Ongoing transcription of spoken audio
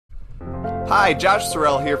Hi, Josh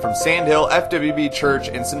Sorrell here from Sandhill FWB Church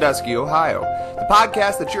in Sandusky, Ohio. The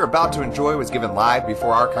podcast that you're about to enjoy was given live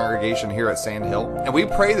before our congregation here at Sandhill, and we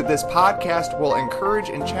pray that this podcast will encourage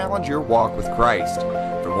and challenge your walk with Christ.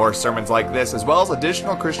 For more sermons like this, as well as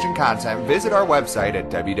additional Christian content, visit our website at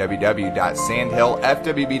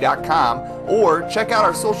www.sandhillfwb.com or check out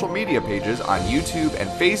our social media pages on YouTube and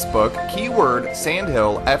Facebook, keyword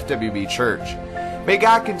Sandhill FWB Church. May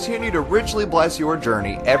God continue to richly bless your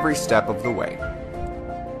journey every step of the way.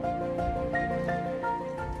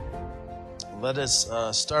 Let us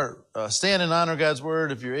stand and honor God's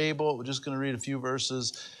word if you're able. We're just going to read a few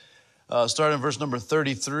verses. Starting in verse number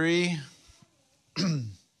 33.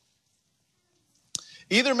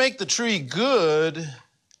 Either make the tree good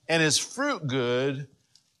and his fruit good,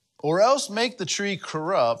 or else make the tree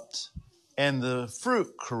corrupt and the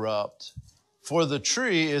fruit corrupt. For the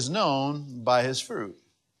tree is known by his fruit.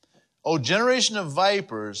 O generation of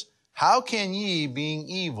vipers, how can ye, being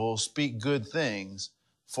evil, speak good things?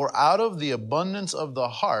 For out of the abundance of the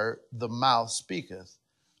heart the mouth speaketh.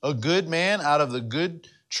 A good man out of the good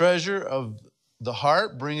treasure of the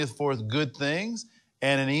heart bringeth forth good things,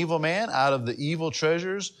 and an evil man out of the evil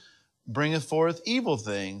treasures bringeth forth evil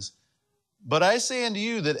things. But I say unto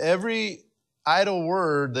you that every idle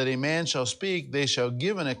word that a man shall speak, they shall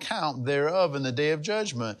give an account thereof in the day of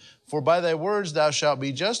judgment. For by thy words thou shalt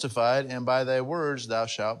be justified, and by thy words thou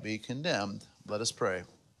shalt be condemned. Let us pray.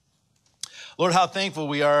 Lord, how thankful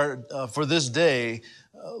we are for this day.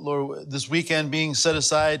 Lord, this weekend being set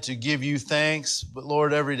aside to give you thanks. But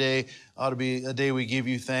Lord, every day ought to be a day we give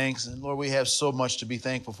you thanks. And Lord, we have so much to be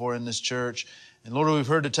thankful for in this church. And Lord, we've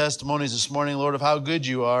heard the testimonies this morning, Lord, of how good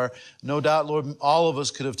you are. No doubt, Lord, all of us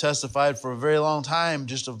could have testified for a very long time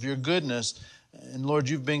just of your goodness. And Lord,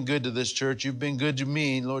 you've been good to this church. You've been good to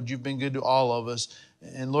me. And Lord, you've been good to all of us.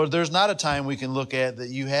 And Lord, there's not a time we can look at that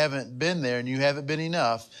you haven't been there and you haven't been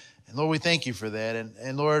enough. And Lord, we thank you for that.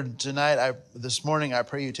 And Lord, tonight, this morning, I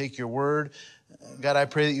pray you take your word. God, I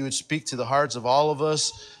pray that you would speak to the hearts of all of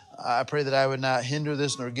us. I pray that I would not hinder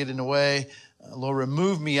this nor get in the way. Lord,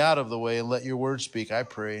 remove me out of the way and let your word speak. I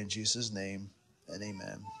pray in Jesus' name and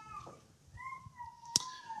amen.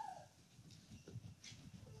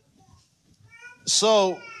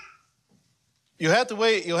 So, you have to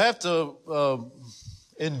wait. You'll have to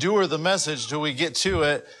endure the message till we get to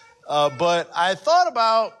it. But I thought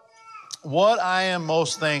about what I am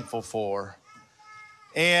most thankful for.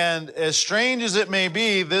 And as strange as it may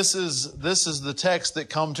be, this is the text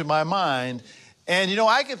that come to my mind. And, you know,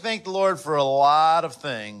 I could thank the Lord for a lot of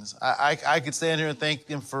things. I could stand here and thank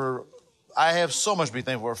him for, I have so much to be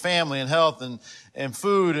thankful for, family and health and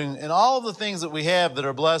food and all of the things that we have that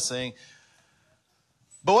are blessing.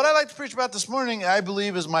 But what I'd like to preach about this morning, I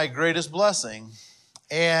believe, is my greatest blessing.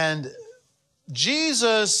 And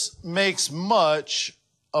Jesus makes much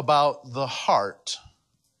about the heart.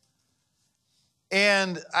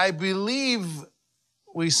 And I believe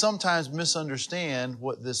we sometimes misunderstand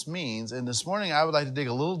what this means. And this morning, I would like to dig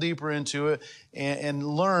a little deeper into it and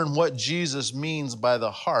learn what Jesus means by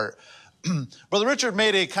the heart. Brother Richard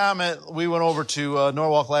made a comment. We went over to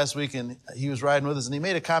Norwalk last week, and he was riding with us, and he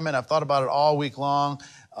made a comment. I've thought about it all week long.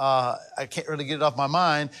 I can't really get it off my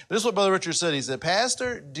mind. But this is what Brother Richard said. He said,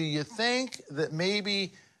 Pastor, do you think that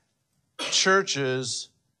maybe churches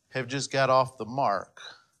have just got off the mark?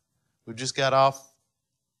 We've just got off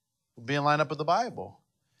being lined up with the Bible.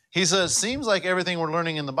 He says, seems like everything we're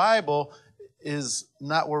learning in the Bible is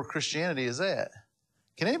not where Christianity is at.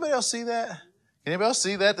 Can anybody else see that? Can anybody else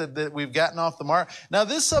see that we've gotten off the mark? Now,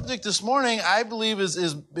 this subject this morning, I believe,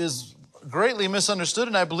 is greatly misunderstood,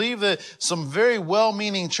 and I believe that some very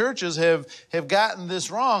well-meaning churches have gotten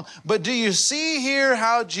this wrong. But do you see here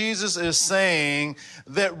how Jesus is saying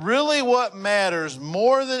that really what matters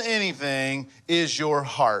more than anything is your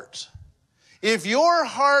heart? If your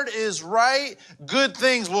heart is right, good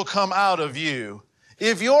things will come out of you.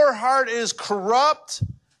 If your heart is corrupt,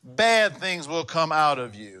 bad things will come out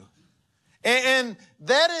of you. And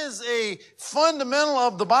that is a fundamental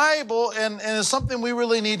of the Bible and is something we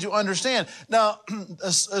really need to understand. Now,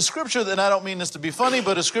 a scripture, and I don't mean this to be funny,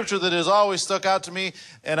 but a scripture that has always stuck out to me,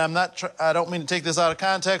 and I don't mean to take this out of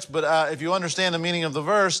context, but if you understand the meaning of the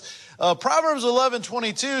verse, Proverbs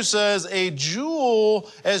 11:22 says, a jewel,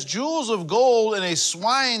 as jewels of gold in a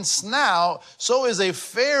swine's snout, so is a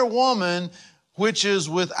fair woman which is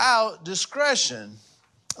without discretion.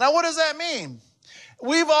 Now, what does that mean?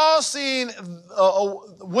 We've all seen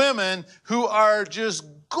women who are just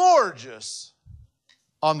gorgeous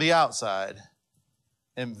on the outside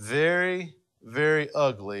and very, very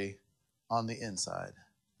ugly on the inside.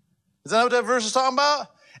 Is that what that verse is talking about?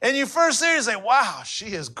 And you first see it and say, wow, she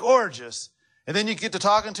is gorgeous. And then you get to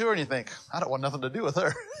talking to her and you think, I don't want nothing to do with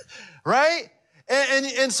her. Right?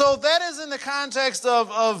 And so that is in the context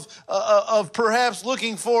of perhaps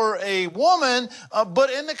looking for a woman, but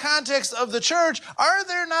in the context of the church, are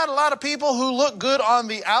there not a lot of people who look good on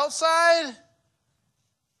the outside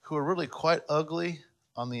who are really quite ugly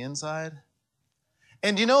on the inside?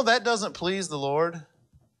 And you know that doesn't please the Lord.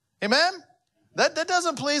 Amen? That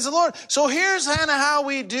doesn't please the Lord. So here's kind of how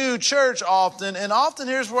we do church often, and often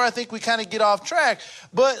here's where I think we kind of get off track.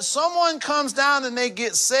 But someone comes down and they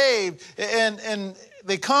get saved, and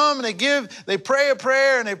they come and they pray a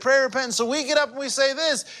prayer and they pray repentance. So we get up and we say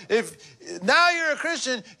this: if now you're a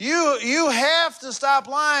Christian, you have to stop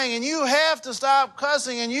lying, and you have to stop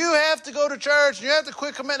cussing, and you have to go to church, and you have to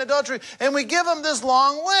quit committing adultery. And we give them this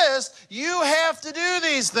long list. You have to do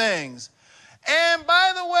these things. And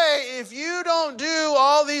by the way, if you don't do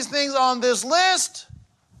all these things on this list,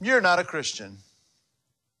 you're not a Christian.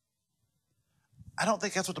 I don't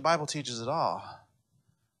think that's what the Bible teaches at all. I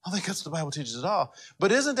don't think that's what the Bible teaches at all.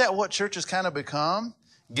 But isn't that what churches kind of become?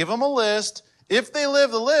 Give them a list. If they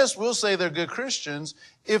live the list, we'll say they're good Christians.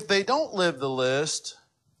 If they don't live the list,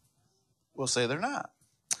 we'll say they're not.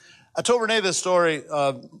 I told Renee this story.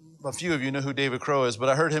 A few of you know who David Crow is, but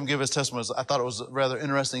I heard him give his testimony. I thought it was a rather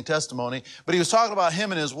interesting testimony. But he was talking about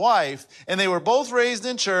him and his wife, and they were both raised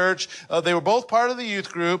in church. They were both part of the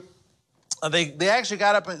youth group. They actually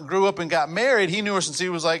grew up and got married. He knew her since he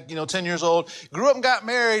was 10 years old. Grew up and got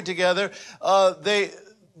married together.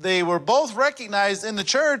 They were both recognized in the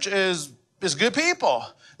church as good people.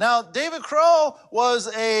 Now, David Crow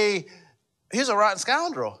he's a rotten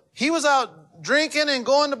scoundrel. He was out drinking and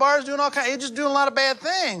going to bars, doing just doing a lot of bad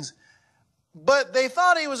things. But they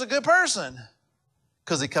thought he was a good person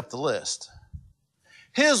because he kept the list.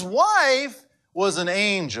 His wife was an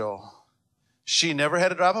angel. She never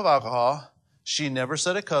had a drop of alcohol. She never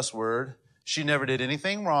said a cuss word. She never did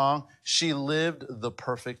anything wrong. She lived the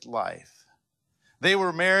perfect life. They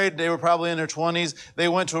were married. They were probably in their 20s. They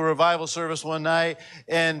went to a revival service one night,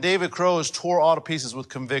 and David Crow is tore all to pieces with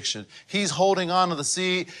conviction. He's holding on to the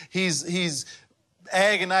seat. He's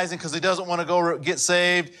agonizing because he doesn't want to go get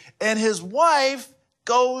saved. And his wife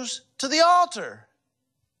goes to the altar.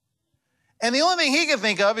 And the only thing he could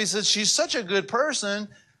think of, he says, she's such a good person,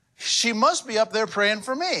 she must be up there praying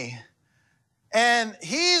for me. And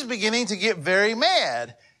he's beginning to get very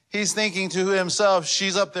mad. He's thinking to himself,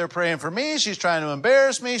 she's up there praying for me. She's trying to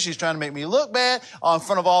embarrass me. She's trying to make me look bad in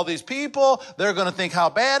front of all these people. They're going to think how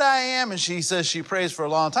bad I am. And she says she prays for a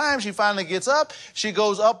long time. She finally gets up. She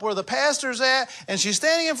goes up where the pastor's at, and she's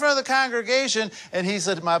standing in front of the congregation. And he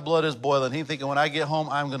said, my blood is boiling. He's thinking, when I get home,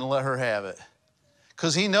 I'm going to let her have it.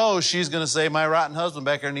 Because he knows she's going to say, my rotten husband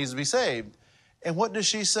back there needs to be saved. And what does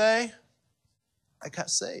she say? I got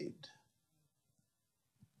saved.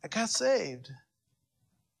 I got saved.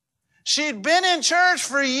 She'd been in church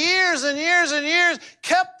for years and years and years,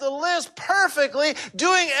 kept the list perfectly,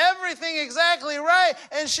 doing everything exactly right,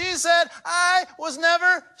 and she said, I was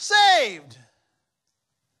never saved.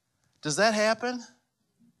 Does that happen?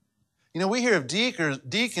 You know, we hear of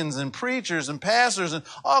deacons and preachers and pastors and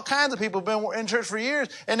all kinds of people who've been in church for years,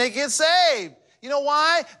 and they get saved. You know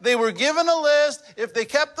why? They were given a list. If they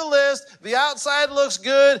kept the list, the outside looks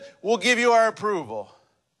good, we'll give you our approval.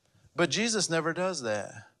 But Jesus never does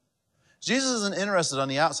that. Jesus isn't interested on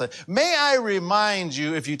the outside. May I remind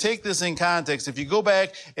you, if you take this in context, if you go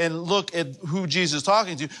back and look at who Jesus is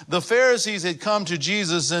talking to, the Pharisees had come to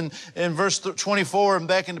Jesus in verse 24 and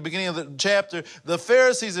back in the beginning of the chapter. The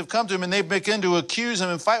Pharisees have come to him and they begin to accuse him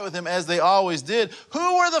and fight with him as they always did.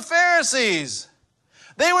 Who were the Pharisees?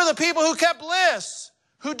 They were the people who kept lists,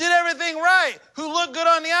 who did everything right, who looked good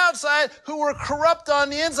on the outside, who were corrupt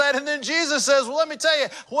on the inside. And then Jesus says, well, let me tell you,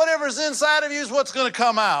 whatever's inside of you is what's going to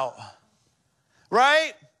come out.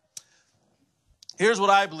 Right? Here's what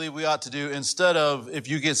I believe we ought to do. Instead of, if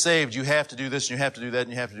you get saved, you have to do this, and you have to do that, and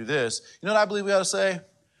you have to do this. You know what I believe we ought to say?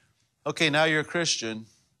 Okay, now you're a Christian.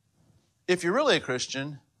 If you're really a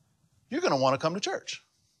Christian, you're going to want to come to church.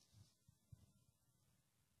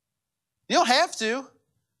 You don't have to.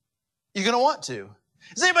 You're going to want to.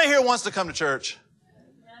 Is anybody here who wants to come to church?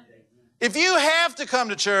 If you have to come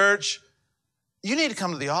to church, you need to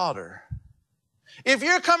come to the altar. If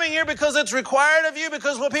you're coming here because it's required of you,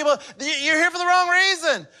 because you're here for the wrong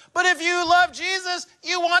reason. But if you love Jesus,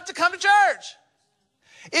 you want to come to church.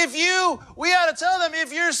 We ought to tell them,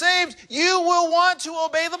 if you're saved, you will want to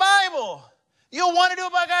obey the Bible. You'll want to do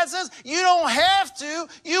what God says. You don't have to.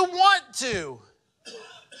 You want to.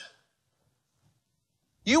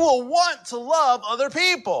 You will want to love other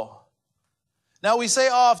people. Now, we say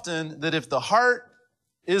often that if the heart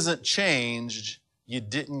isn't changed, you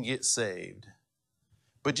didn't get saved.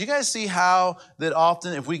 But do you guys see how that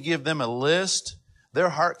often if we give them a list, their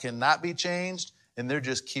heart cannot be changed and they're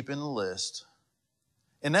just keeping the list?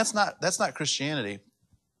 And that's not Christianity.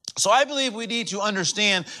 So I believe we need to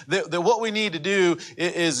understand that what we need to do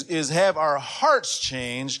is have our hearts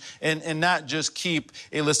changed and not just keep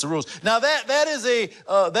a list of rules. Now that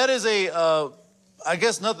is a I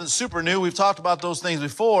guess nothing super new. We've talked about those things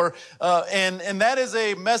before. And that is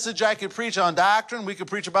a message I could preach on doctrine. We could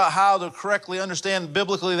preach about how to correctly understand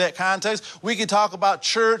biblically that context. We could talk about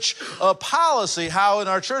church policy, how in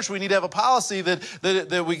our church we need to have a policy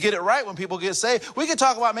that we get it right when people get saved. We could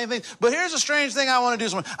talk about many things. But here's a strange thing I want to do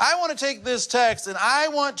this morning. I want to take this text and I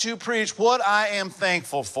want to preach what I am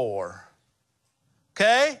thankful for.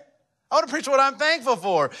 Okay? I want to preach what I'm thankful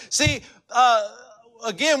for. See,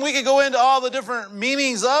 again, we could go into all the different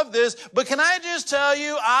meanings of this, but can I just tell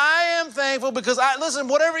you, I am thankful because listen,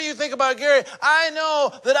 whatever you think about Gary, I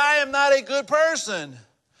know that I am not a good person,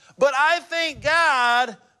 but I thank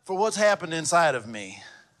God for what's happened inside of me.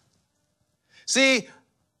 See,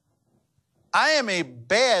 I am a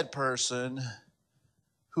bad person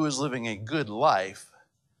who is living a good life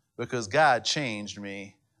because God changed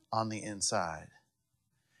me on the inside.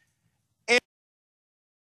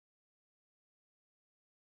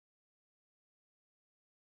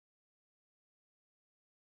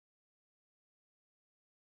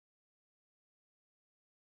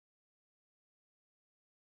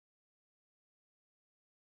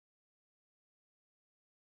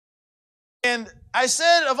 And I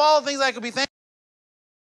said of all the things I could be thankful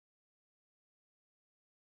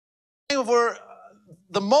for,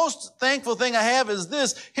 the most thankful thing I have is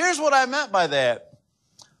this. Here's what I meant by that.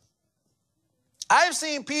 I've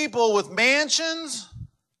seen people with mansions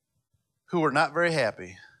who are not very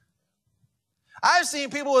happy. I've seen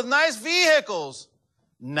people with nice vehicles,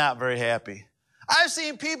 not very happy. I've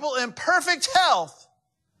seen people in perfect health,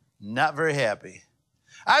 not very happy.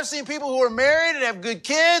 I've seen people who are married and have good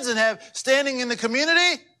kids and have standing in the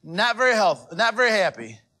community, not very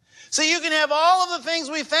happy. So you can have all of the things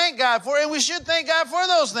we thank God for, and we should thank God for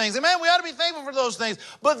those things. Amen? We ought to be thankful for those things.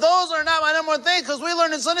 But those are not my number one thing, because we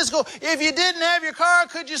learned in Sunday school, if you didn't have your car,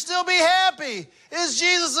 could you still be happy? Is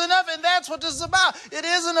Jesus enough? And that's what this is about. It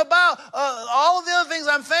isn't about all of the other things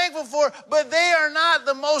I'm thankful for, but they are not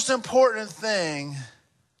the most important thing.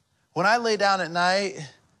 When I lay down at night,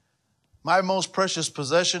 my most precious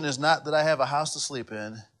possession is not that I have a house to sleep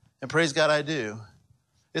in, and praise God I do.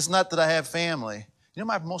 It's not that I have family. You know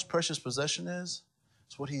what my most precious possession is?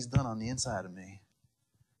 It's what He's done on the inside of me.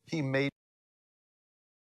 He made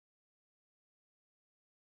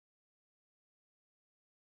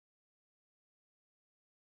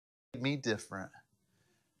me different.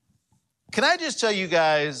 Can I just tell you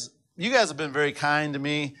guys have been very kind to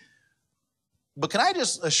me, but can I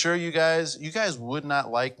just assure you guys would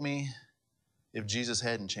not like me if Jesus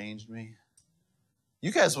hadn't changed me.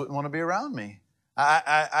 You guys wouldn't want to be around me.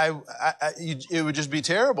 It would just be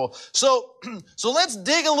terrible. So let's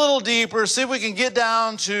dig a little deeper, see if we can get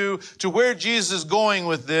down to where Jesus is going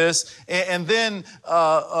with this, and then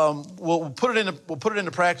we'll put it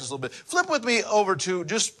into practice a little bit. Flip with me over to,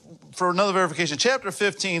 just for another verification, chapter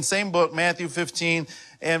 15, same book, Matthew 15,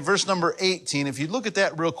 and verse number 18. If you look at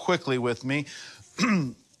that real quickly with me.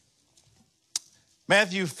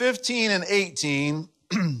 Matthew 15 and 18,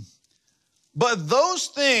 but those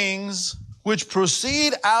things which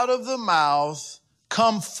proceed out of the mouth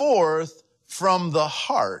come forth from the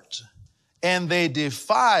heart, and they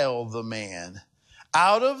defile the man.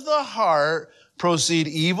 Out of the heart proceed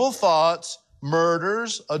evil thoughts,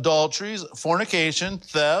 murders, adulteries, fornication,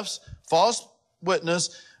 thefts, false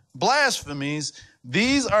witness, blasphemies.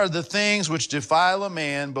 These are the things which defile a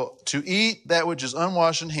man, but to eat that which is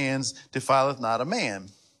unwashed hands defileth not a man.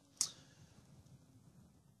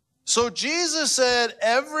 So Jesus said,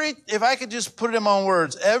 if I could just put it in my own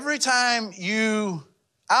words, every time you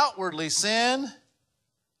outwardly sin,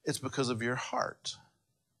 it's because of your heart.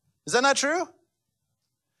 Is that not true?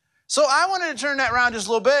 So I wanted to turn that around just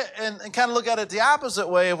a little bit and kind of look at it the opposite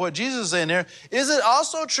way of what Jesus is saying there. Is it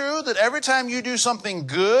also true that every time you do something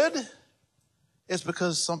good, it's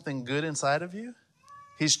because something good inside of you?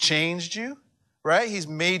 He's changed you, right? He's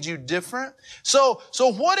made you different. So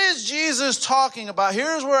what is Jesus talking about?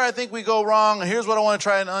 Here's where I think we go wrong, and here's what I want to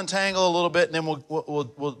try and untangle a little bit, and then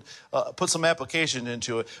we'll put some application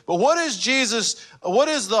into it. But what is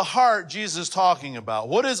the heart Jesus talking about?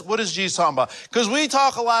 What is Jesus talking about? Because we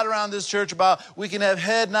talk a lot around this church about we can have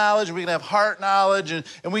head knowledge, we can have heart knowledge, and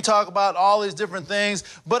we talk about all these different things,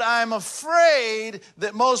 but I'm afraid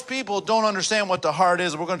that most people don't understand what the heart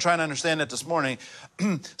is. We're going to try and understand that this morning.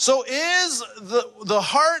 So is the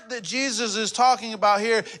heart that Jesus is talking about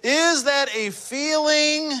here, is that a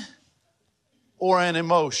feeling or an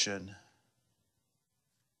emotion?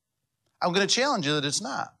 I'm going to challenge you that it's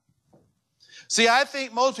not. See, I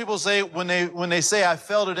think most people say, when they say I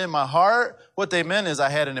felt it in my heart, what they meant is I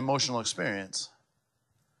had an emotional experience.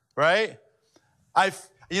 Right? I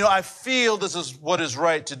feel this is what is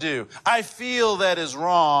right to do. I feel that is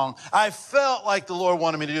wrong. I felt like the Lord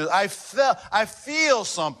wanted me to do this. I feel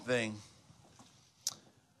something.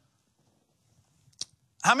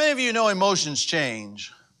 How many of you know emotions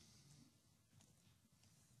change?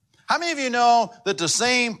 How many of you know that the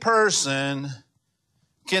same person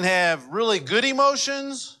can have really good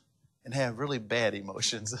emotions and have really bad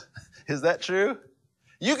emotions? Is that true?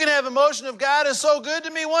 You can have emotion of God is so good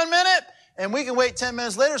to me 1 minute, and we can wait 10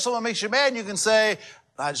 minutes later, someone makes you mad, and you can say,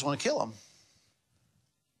 I just want to kill him.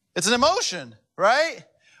 It's an emotion, right?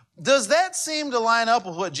 Does that seem to line up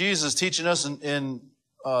with what Jesus is teaching us in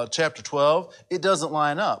chapter 12? It doesn't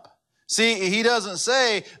line up. See, he doesn't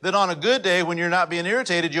say that on a good day, when you're not being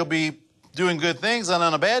irritated, you'll be doing good things, and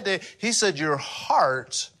on a bad day, he said your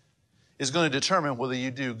heart is going to determine whether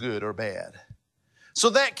you do good or bad. So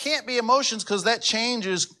that can't be emotions, because that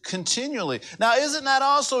changes continually. Now, is it not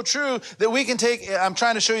also true that we can take, I'm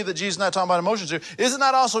trying to show you that Jesus is not talking about emotions here. Is it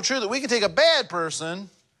not also true that we can take a bad person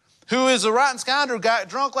who is a rotten scoundrel, got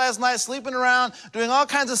drunk last night, sleeping around, doing all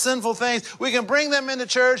kinds of sinful things? We can bring them into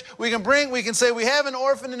church. We can say we have an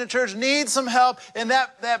orphan in the church, needs some help, and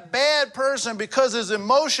that bad person, because his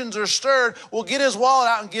emotions are stirred, will get his wallet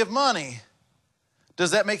out and give money.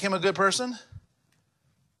 Does that make him a good person?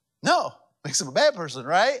 No. Makes him a bad person,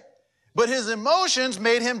 right? But his emotions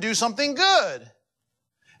made him do something good.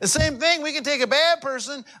 The same thing, we can take a bad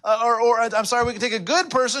person, we can take a good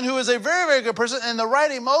person who is a very, very good person, and the right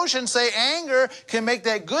emotions, say anger, can make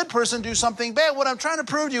that good person do something bad. What I'm trying to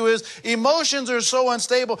prove to you is emotions are so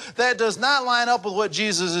unstable. That does not line up with what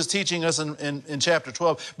Jesus is teaching us in chapter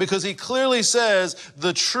 12, because he clearly says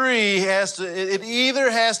the tree it either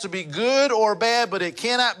has to be good or bad, but it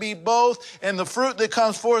cannot be both, and the fruit that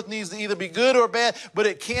comes forth needs to either be good or bad, but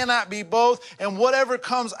it cannot be both, and whatever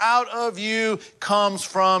comes out of you comes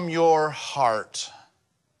from your heart.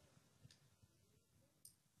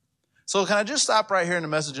 So can I just stop right here in the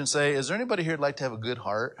message and say, is there anybody here who'd like to have a good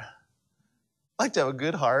heart? Like to have a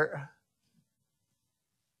good heart?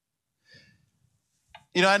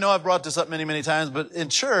 You know, I know I've brought this up many, many times, but in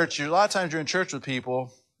church, a lot of times you're in church with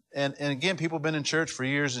people, and again, people have been in church for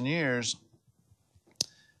years and years,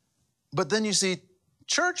 but then you see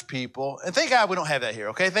church people, and thank God we don't have that here,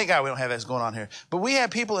 okay? Thank God we don't have that going on here. But we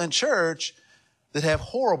have people in church that have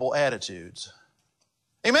horrible attitudes.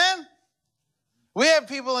 Amen? We have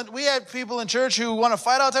people in church who want to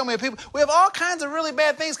fight all the time. We have all kinds of really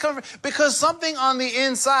bad things coming because something on the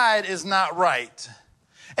inside is not right.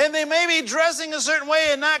 And they may be dressing a certain way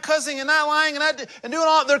and not cussing and not lying and doing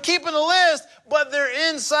all. They're keeping a list, but their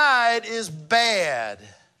inside is bad.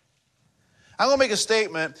 I'm going to make a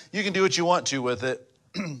statement. You can do what you want to with it.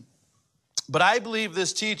 But I believe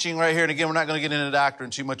this teaching right here, and again, we're not going to get into doctrine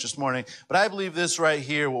too much this morning, but I believe this right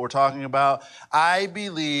here, what we're talking about, I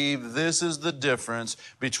believe this is the difference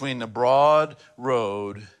between the broad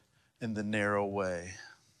road and the narrow way.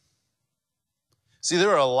 See, there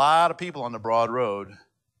are a lot of people on the broad road.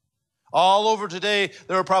 All over today,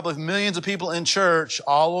 there are probably millions of people in church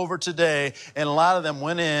all over today, and a lot of them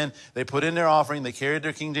went in, they put in their offering, they carried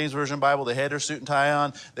their King James Version Bible, they had their suit and tie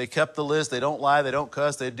on, they kept the list, they don't lie, they don't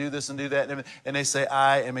cuss, they do this and do that, and they say,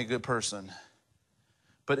 I am a good person.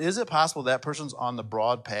 But is it possible that person's on the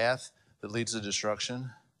broad path that leads to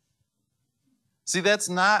destruction? See, that's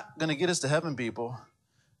not going to get us to heaven, people.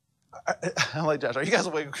 I'm like, Josh, are you guys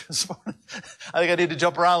awake this morning? I think I need to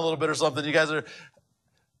jump around a little bit or something. You guys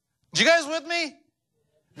with me?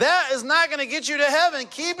 That is not going to get you to heaven.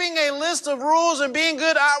 Keeping a list of rules and being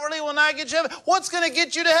good outwardly will not get you to heaven. What's going to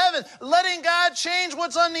get you to heaven? Letting God change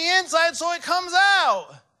what's on the inside so it comes out.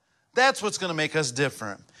 That's what's going to make us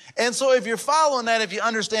different. And so if you're following that, if you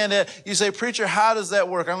understand that, you say, preacher, how does that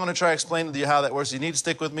work? I'm going to try explaining to you how that works. You need to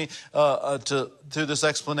stick with me to this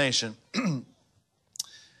explanation.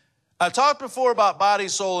 I've talked before about body,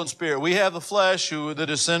 soul, and spirit. We have the flesh that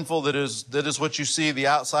is sinful, that is what you see, the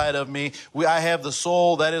outside of me. I have the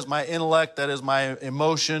soul, that is my intellect, that is my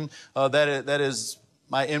emotion, that is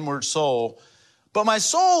my inward soul. But my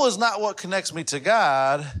soul is not what connects me to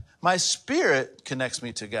God. My spirit connects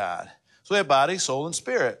me to God. So we have body, soul, and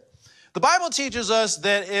spirit. The Bible teaches us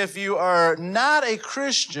that if you are not a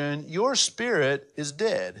Christian, your spirit is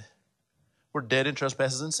dead. We're dead in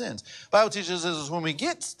trespasses and sins. The Bible teaches us when we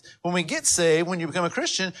get saved, when you become a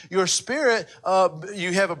Christian, your spirit,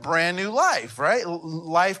 you have a brand new life, right?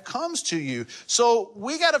 Life comes to you. So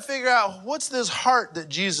we got to figure out what's this heart that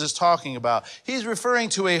Jesus is talking about. He's referring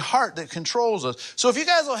to a heart that controls us. So if you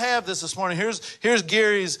guys will have this morning, here's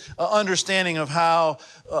Gary's understanding of how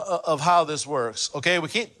this works. Okay,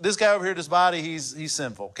 this guy over here, this body, he's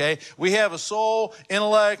sinful. Okay, we have a soul,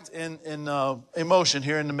 intellect, and emotion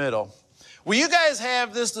here in the middle. Will you guys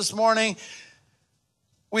have this morning?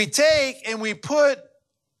 We take and we put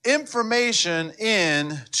information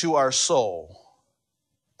into our soul.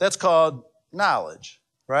 That's called knowledge,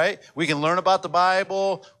 right? We can learn about the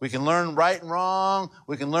Bible. We can learn right and wrong.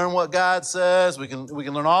 We can learn what God says. We can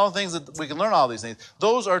learn all the things we can learn all these things.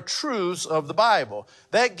 Those are truths of the Bible.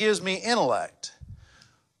 That gives me intellect.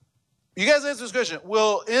 You guys answer this question.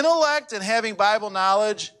 Will intellect and having Bible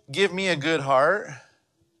knowledge give me a good heart?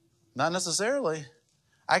 Not necessarily.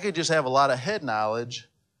 I could just have a lot of head knowledge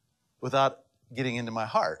without getting into my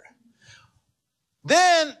heart.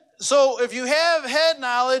 So if you have head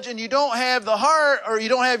knowledge and you don't have the heart, or you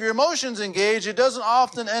don't have your emotions engaged, it doesn't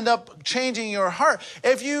often end up changing your heart.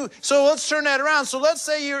 So let's turn that around. So let's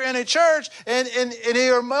say you're in a church and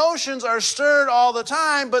your emotions are stirred all the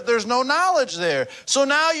time, but there's no knowledge there. So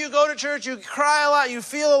now you go to church, you cry a lot, you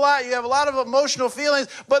feel a lot, you have a lot of emotional feelings,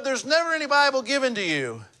 but there's never any Bible given to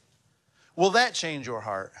you. Will that change your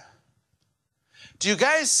heart? Do you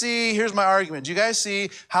guys see, here's my argument, do you guys see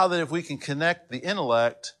how that if we can connect the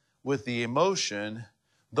intellect with the emotion,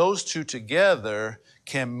 those two together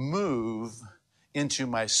can move into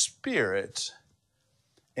my spirit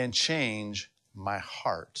and change my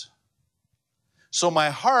heart? So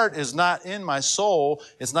my heart is not in my soul,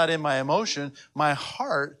 it's not in my emotion, my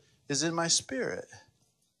heart is in my spirit.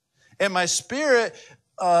 And my spirit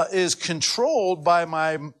is controlled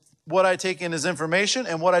by what I take in as information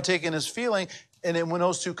and what I take in as feeling. And then when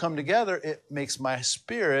those two come together, it makes my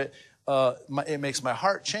spirit, it makes my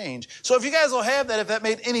heart change. So if you guys will have that, if that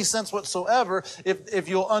made any sense whatsoever, if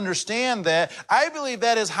you'll understand that, I believe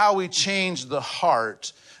that is how we change the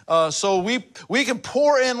heart. So we can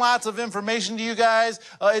pour in lots of information to you guys.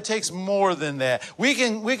 It takes more than that. We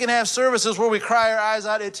can have services where we cry our eyes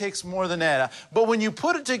out. It takes more than that. But when you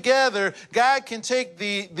put it together, God can take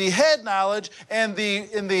the head knowledge and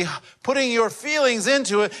the putting your feelings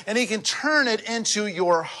into it, and He can turn it into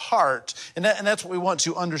your heart. And that's what we want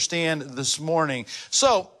to understand this morning.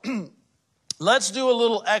 So let's do a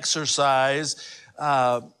little exercise.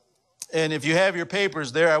 And if you have your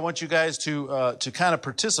papers there, I want you guys to kind of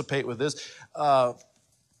participate with this.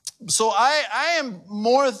 So I am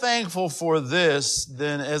more thankful for this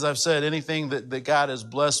than, as I've said, anything that God has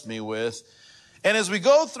blessed me with. And as we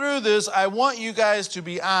go through this, I want you guys to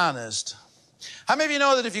be honest. How many of you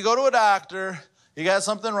know that if you go to a doctor, you got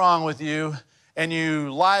something wrong with you, and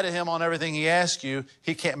you lie to him on everything he asks you,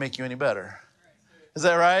 he can't make you any better? Is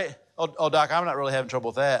that right? Oh, doc, I'm not really having trouble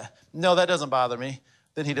with that. No, that doesn't bother me.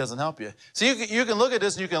 Then he doesn't help you. So you can look at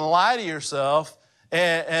this and you can lie to yourself,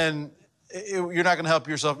 and you're not going to help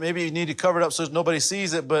yourself. Maybe you need to cover it up so nobody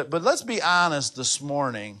sees it, but let's be honest this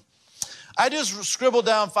morning. I just scribbled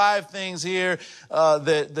down 5 things here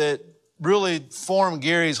that really form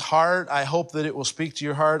Gary's heart. I hope that it will speak to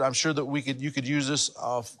your heart. I'm sure that you could use this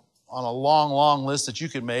on a long, long list that you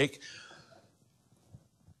could make.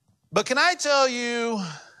 But can I tell you,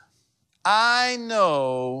 I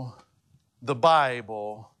know the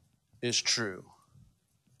Bible is true.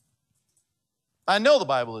 I know the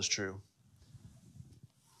Bible is true.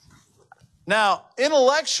 Now,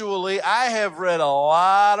 intellectually, I have read a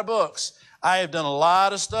lot of books. I have done a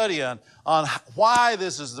lot of study on why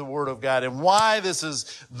this is the Word of God and why this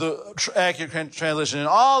is the accurate translation. And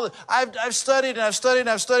I've studied and I've studied and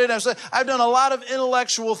I've studied and I've studied. I've done a lot of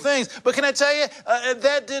intellectual things. But can I tell you,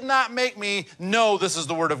 that did not make me know this is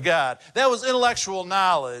the Word of God. That was intellectual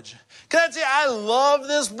knowledge. Can I tell you, I love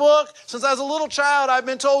this book. Since I was a little child, I've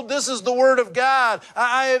been told this is the Word of God.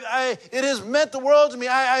 It has meant the world to me.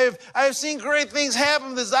 I have seen great things happen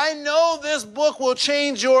with this. I know this book will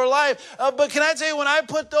change your life. But can I tell you, when I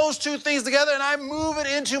put those two things together and I move it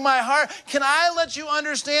into my heart, can I let you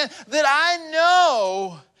understand that I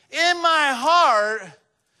know in my heart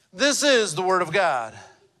this is the Word of God?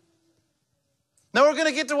 Now we're going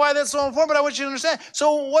to get to why that's so important, but I want you to understand.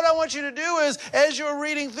 So what I want you to do is, as you're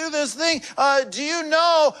reading through this thing, do you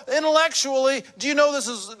know intellectually, do you know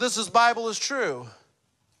this Bible is true?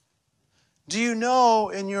 Do you know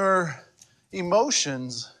in your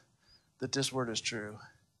emotions that this word is true?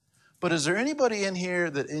 But is there anybody in here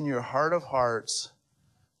that in your heart of hearts,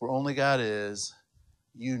 where only God is,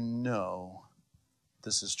 you know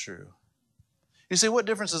this is true? You say, what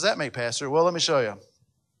difference does that make, Pastor? Well, let me show you.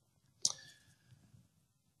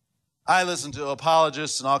 I listen to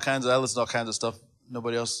apologists and I listen to all kinds of stuff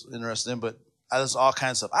nobody else is interested in, but I listen to all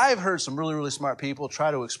kinds of stuff. I've heard some really, really smart people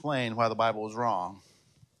try to explain why the Bible was wrong.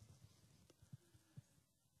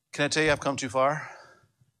 Can I tell you I've come too far?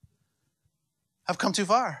 I've come too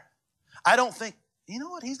far. I don't think, you know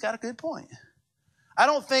what, he's got a good point. I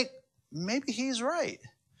don't think maybe he's right.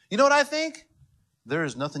 You know what I think? There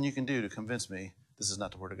is nothing you can do to convince me this is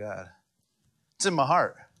not the Word of God. It's in my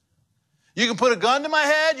heart. You can put a gun to my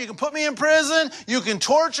head. You can put me in prison. You can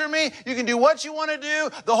torture me. You can do what you want to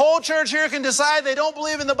do. The whole church here can decide they don't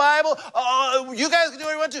believe in the Bible. You guys can do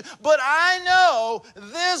what you want to. But I know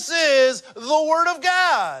this is the Word of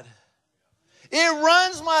God. It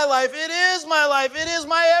runs my life. It is my life. It is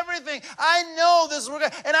my everything. I know this is Word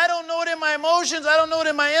of God. And I don't know it in my emotions. I don't know it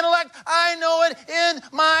in my intellect. I know it in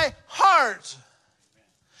my heart.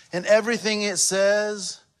 And everything it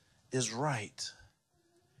says is right.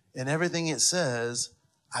 And everything it says,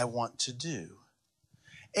 I want to do.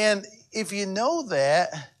 And if you know that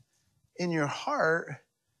in your heart,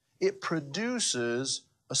 it produces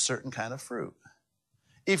a certain kind of fruit.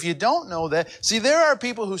 If you don't know that, see, there are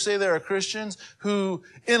people who say they are Christians who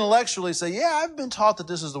intellectually say, yeah, I've been taught that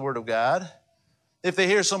this is the Word of God. If they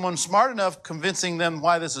hear someone smart enough convincing them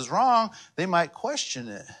why this is wrong, they might question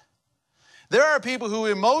it. There are people who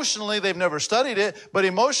emotionally, they've never studied it, but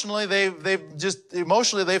emotionally, they've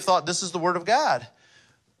thought this is the Word of God.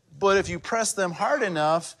 But if you press them hard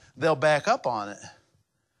enough, they'll back up on it.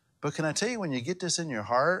 But can I tell you, when you get this in your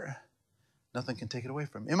heart, nothing can take it away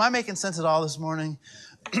from you. Am I making sense at all this morning?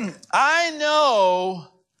 I know,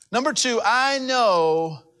 number two, I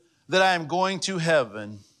know that I am going to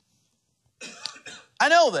heaven. I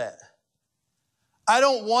know that. I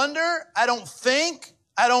don't wonder. I don't think.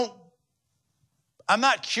 I'm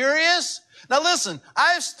not curious. Now listen,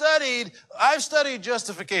 I've studied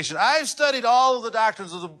justification. I've studied all of the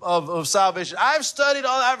doctrines of salvation.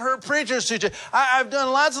 I've heard preachers teach it. I've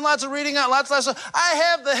done lots and lots of reading on lots of stuff. I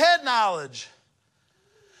have the head knowledge.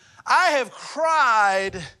 I have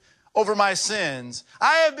cried over my sins.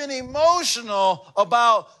 I have been emotional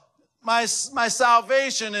about my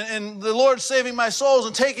salvation and the Lord saving my souls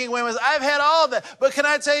and taking away my... I've had all of that. But can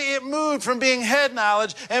I tell you, it moved from being head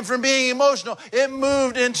knowledge and from being emotional. It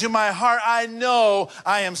moved into my heart. I know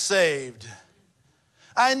I am saved.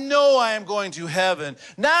 I know I am going to heaven.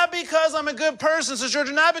 Not because I'm a good person, Sister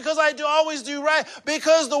Georgia, not because I always do right,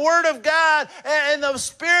 because the Word of God and the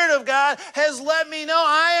Spirit of God has let me know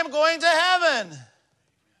I am going to heaven.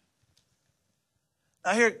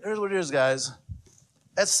 Now here's what it is, guys.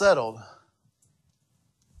 That's settled.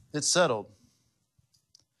 It's settled.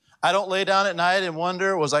 I don't lay down at night and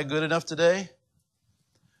wonder, was I good enough today?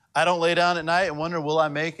 I don't lay down at night and wonder, will I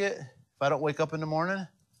make it if I don't wake up in the morning?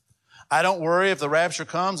 I don't worry if the rapture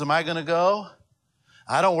comes, am I going to go?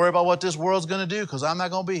 I don't worry about what this world's going to do because I'm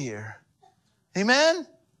not going to be here. Amen?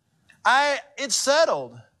 It's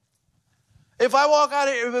settled. If I walk out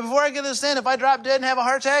here, before I get to the stand, if I drop dead and have a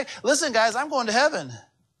heart attack, listen, guys, I'm going to heaven.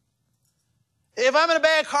 If I'm in a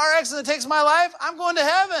bad car accident that takes my life, I'm going to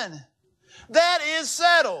heaven. That is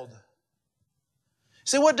settled.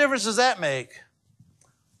 See, what difference does that make?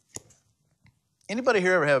 Anybody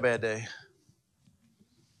here ever have a bad day?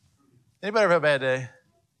 Anybody ever have a bad day?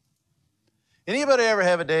 Anybody ever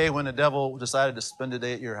have a day when the devil decided to spend a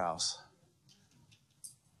day at your house?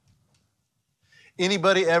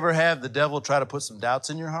 Anybody ever have the devil try to put some doubts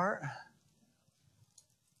in your heart?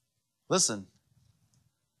 Listen,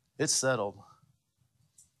 it's settled.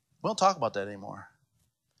 We don't talk about that anymore.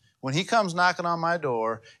 When he comes knocking on my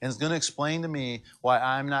door and is going to explain to me why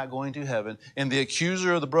I'm not going to heaven, and the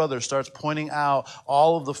accuser of the brother starts pointing out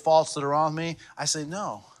all of the faults that are on me, I say,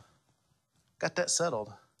 no, got that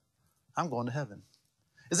settled. I'm going to heaven.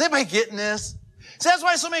 Is anybody getting this? See, that's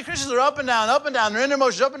why so many Christians are up and down. They're in their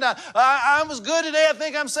emotions, up and down. I was good today. I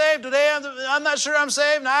think I'm saved. Today, I'm not sure I'm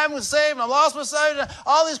saved. And I was saved. And I lost my sight.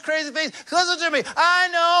 All these crazy things. Listen to me. I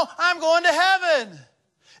know I'm going to heaven.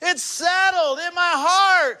 It's settled in my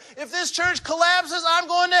heart. If this church collapses, I'm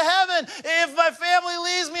going to heaven. If my family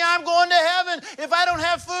leaves me, I'm going to heaven. If I don't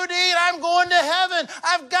have food to eat, I'm going to heaven.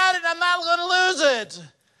 I've got it. I'm not going to lose it.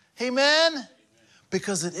 Amen?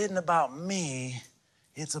 Because it isn't about me.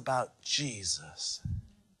 It's about Jesus.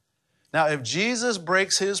 Now, if Jesus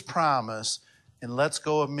breaks his promise and lets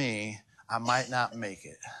go of me, I might not make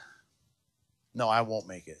it. No, I won't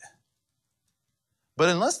make it. But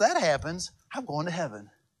unless that happens, I'm going to heaven.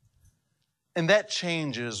 And that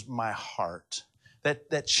changes my heart.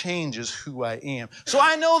 That changes who I am. So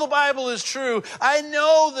I know the Bible is true. I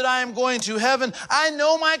know that I am going to heaven. I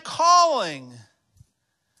know my calling.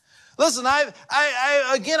 Listen, I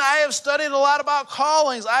have studied a lot about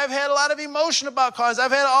callings. I've had a lot of emotion about callings.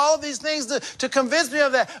 I've had all of these things to convince me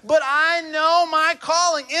of that. But I know my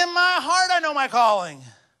calling. In my heart, I know my calling.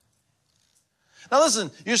 Now listen,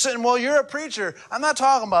 you're saying, well, you're a preacher. I'm not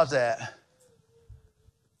talking about that.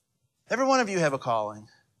 Every one of you have a calling.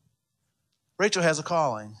 Rachel has a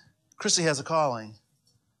calling. Chrissy has a calling.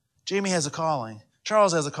 Jamie has a calling.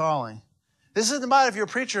 Charles has a calling. This isn't about if you're a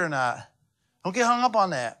preacher or not. Don't get hung up on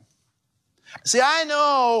that. See, I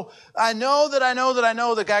know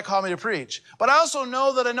that God called me to preach. But I also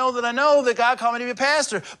know that God called me to be a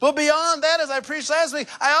pastor. But beyond that, as I preached last week,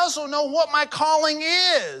 I also know what my calling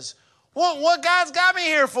is. What God's got me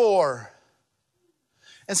here for.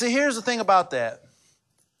 And see, here's the thing about that.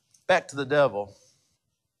 Back to the devil.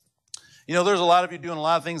 You know, there's a lot of you doing a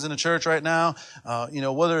lot of things in the church right now.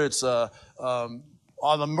 Whether it's I'm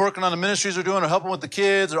working on the ministries they're doing or helping with the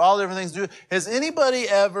kids or all the different things to do. Has anybody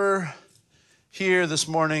ever here this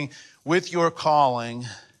morning with your calling,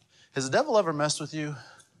 has the devil ever messed with you?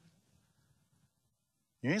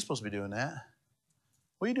 You ain't supposed to be doing that.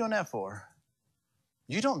 What are you doing that for?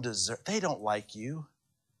 You don't deserve, they don't like you.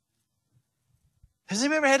 Has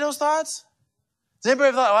anybody ever had those thoughts? Has anybody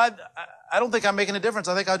ever thought, I don't think I'm making a difference.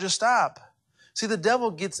 I think I'll just stop. See, the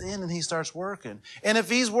devil gets in and he starts working. And if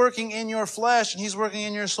he's working in your flesh and he's working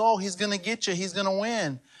in your soul, he's going to get you. He's going to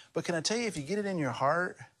win. But can I tell you, if you get it in your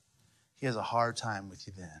heart, he has a hard time with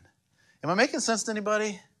you then. Am I making sense to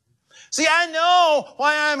anybody? See, I know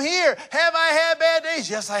why I'm here. Have I had bad days?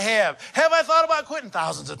 Yes, I have. Have I thought about quitting?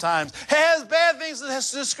 Thousands of times. Has bad things that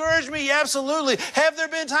has discouraged me? Yeah, absolutely. Have there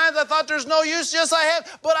been times I thought there's no use? Yes, I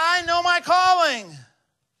have. But I know my calling.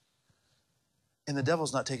 And the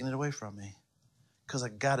devil's not taking it away from me because I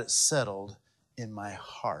got it settled in my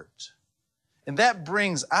heart. And that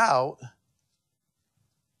brings out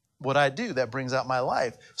what I do. That brings out my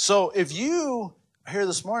life. So if you are here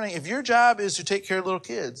this morning, if your job is to take care of little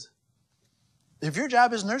kids, if your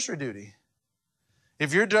job is nursery duty,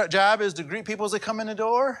 if your job is to greet people as they come in the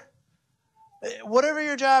door, whatever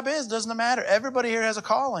your job is, doesn't matter. Everybody here has a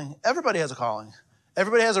calling. Everybody has a calling.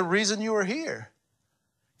 Everybody has a reason you are here.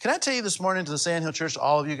 Can I tell you this morning to the Sand Hill Church, to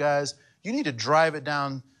all of you guys, you need to drive it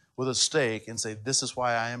down with a stake and say, this is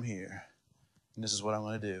why I am here, and this is what I'm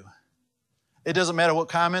going to do. It doesn't matter what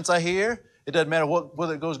comments I hear. It doesn't matter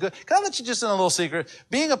whether it goes good. Can I let you just in a little secret?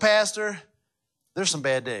 Being a pastor, there's some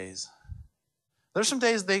bad days. There's some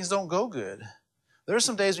days things don't go good. There's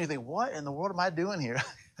some days when you think, what in the world am I doing here?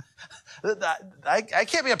 I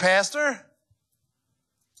can't be a pastor.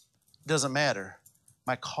 Doesn't matter.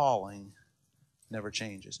 My calling never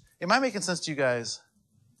changes. Am I making sense to you guys?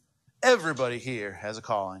 Everybody here has a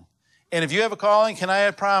calling. And if you have a calling, can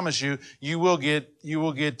I promise you, you will get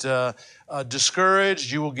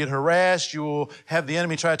discouraged, you will get harassed, you will have the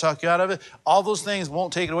enemy try to talk you out of it. All those things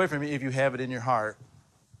won't take it away from you if you have it in your heart.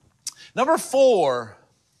 Number 4,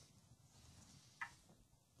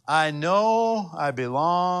 I know I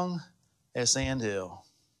belong at Sand Hill.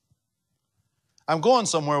 I'm going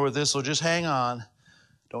somewhere with this, so just hang on.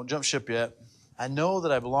 Don't jump ship yet. I know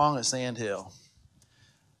that I belong at Sand Hill.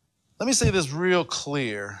 Let me say this real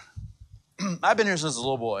clear. I've been here since a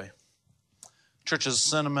little boy. Church is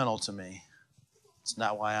sentimental to me. It's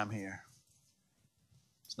not why I'm here.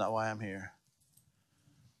 It's not why I'm here.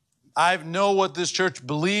 I know what this church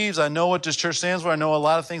believes. I know what this church stands for. I know a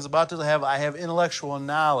lot of things about this. I have intellectual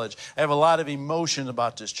knowledge. I have a lot of emotion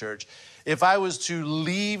about this church. If I was to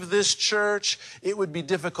leave this church, it would be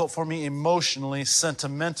difficult for me emotionally,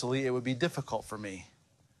 sentimentally. It would be difficult for me.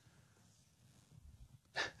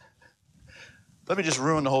 Let me just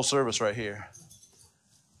ruin the whole service right here.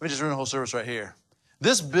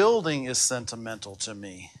 This building is sentimental to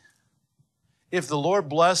me. If the Lord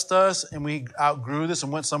blessed us and we outgrew this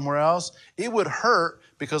and went somewhere else, it would hurt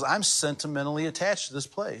because I'm sentimentally attached to this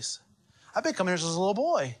place. I've been coming here since a little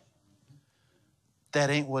boy. That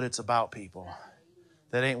ain't what it's about, people.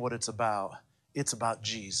 That ain't what it's about. It's about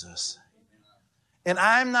Jesus. And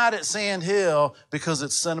I'm not at Sand Hill because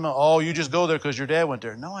it's sentimental. Oh, you just go there because your dad went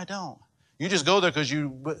there. No, I don't. You just go there because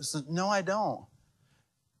you... No, I don't.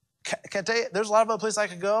 Can I tell you, there's a lot of other places I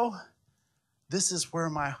could go. This is where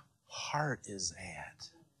my heart is at.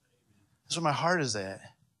 This is where my heart is at.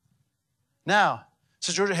 Now,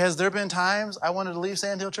 Sister Georgia, has there been times I wanted to leave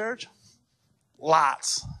Sand Hill Church?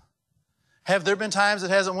 Lots. Have there been times it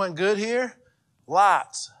hasn't went good here?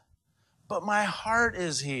 Lots. But my heart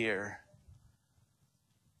is here.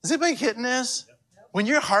 Is anybody getting this? When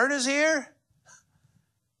your heart is here,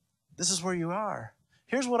 this is where you are.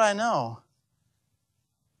 Here's what I know.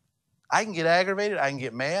 I can get aggravated, I can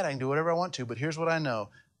get mad, I can do whatever I want to, but here's what I know.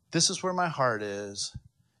 This is where my heart is.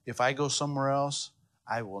 if I go somewhere else,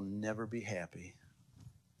 I will never be happy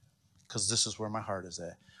because this is where my heart is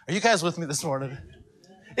at. Are you guys with me this morning?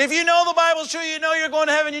 If you know the Bible's true, you know you're going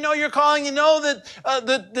to heaven, you know you're calling, you know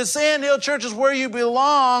that the Sand Hill Church is where you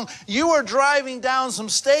belong, you are driving down some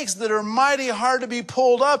stakes that are mighty hard to be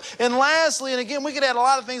pulled up. And lastly, and again, we could add a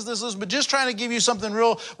lot of things to this list, but just trying to give you something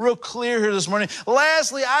real clear here this morning.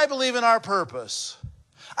 Lastly, I believe in our purpose.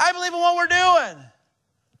 I believe in what we're doing.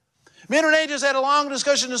 Me and Renee just had a long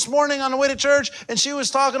discussion this morning on the way to church, and she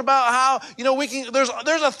was talking about how, there's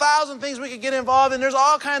 1,000 things we could get involved in. There's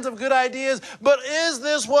all kinds of good ideas, but is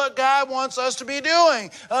this what God wants us to be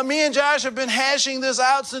doing? Me and Josh have been hashing this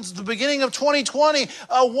out since the beginning of 2020,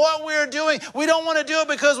 what we're doing. We don't want to do it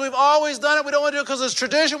because we've always done it. We don't want to do it because it's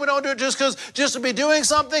tradition. We don't want to do it just to be doing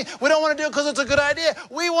something. We don't want to do it because it's a good idea.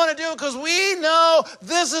 We want to do it because we know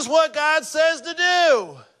this is what God says to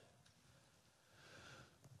do.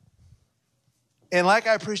 And like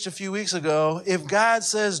I preached a few weeks ago, if God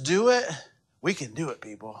says do it, we can do it,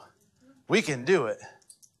 people. We can do it.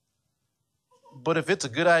 But if it's a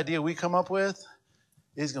good idea we come up with,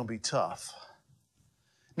 it's going to be tough.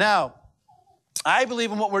 Now, I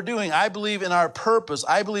believe in what we're doing. I believe in our purpose.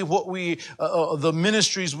 I believe what the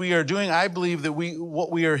ministries we are doing. I believe that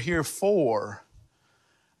what we are here for.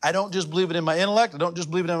 I don't just believe it in my intellect. I don't just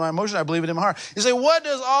believe it in my emotion. I believe it in my heart. You say, what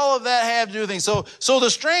does all of that have to do with things? So the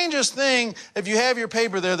strangest thing, if you have your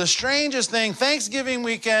paper there, the strangest thing, Thanksgiving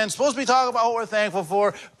weekend, supposed to be talking about what we're thankful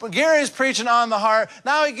for. But Gary's preaching on the heart.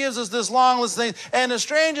 Now he gives us this long list of things. And the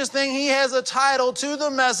strangest thing, he has a title to the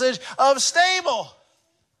message of stable.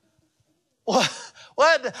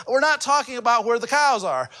 What? We're not talking about where the cows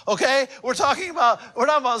are, okay? We're talking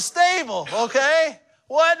about stable, okay?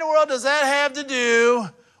 What in the world does that have to do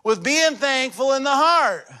with being thankful in the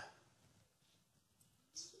heart?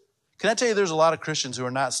 Can I tell you there's a lot of Christians who are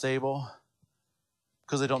not stable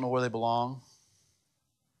because they don't know where they belong?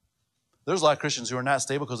 There's a lot of Christians who are not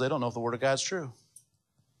stable because they don't know if the Word of God's true.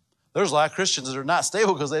 There's a lot of Christians that are not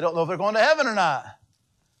stable because they don't know if they're going to heaven or not.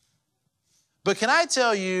 But can I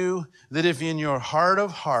tell you that if in your heart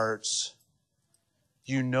of hearts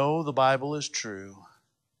you know the Bible is true,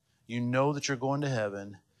 you know that you're going to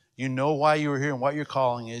heaven, you know why you were here and what your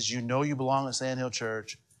calling is. You know you belong at Sand Hill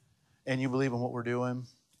Church, and you believe in what we're doing.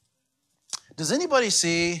 Does anybody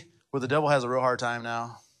see where the devil has a real hard time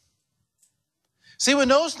now? See, when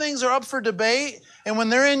those things are up for debate, and when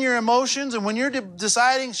they're in your emotions, and when you're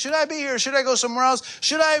deciding, should I be here or should I go somewhere else?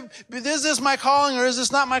 Is this my calling or is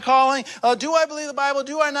this not my calling? Do I believe the Bible?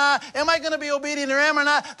 Do I not? Am I going to be obedient or am I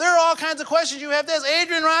not? There are all kinds of questions you have to ask.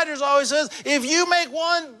 Adrian Rogers always says, if you make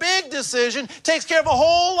one big decision, it takes care of a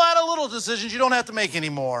whole lot of little decisions you don't have to make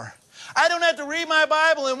anymore. I don't have to read my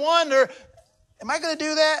Bible and wonder, am I going to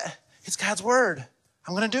do that? It's God's Word.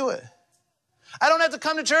 I'm going to do it. I don't have to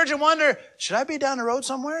come to church and wonder, should I be down the road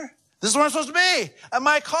somewhere? This is where I'm supposed to be.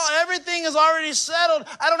 Everything is already settled.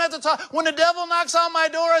 I don't have to talk. When the devil knocks on my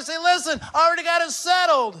door, I say, listen, I already got it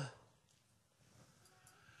settled.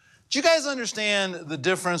 Do you guys understand the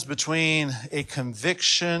difference between a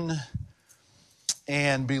conviction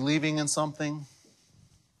and believing in something?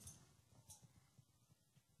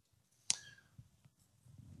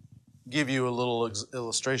 Give you a little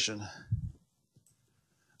illustration.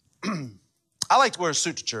 I like to wear a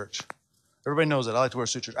suit to church. Everybody knows that. I like to wear a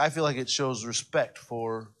suit to church. I feel like it shows respect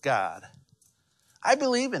for God. I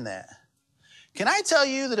believe in that. Can I tell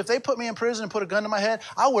you that if they put me in prison and put a gun to my head,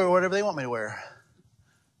 I'll wear whatever they want me to wear?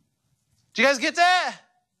 Do you guys get that?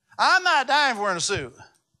 I'm not dying for wearing a suit.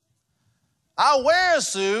 I'll wear a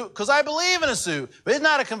suit because I believe in a suit, but it's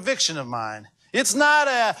not a conviction of mine. It's not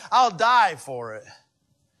I'll die for it.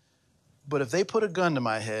 But if they put a gun to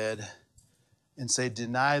my head and say,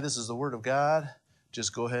 deny this is the Word of God,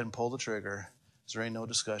 just go ahead and pull the trigger. There ain't no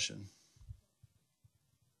discussion.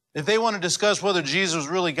 If they want to discuss whether Jesus was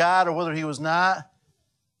really God or whether he was not,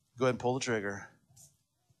 go ahead and pull the trigger.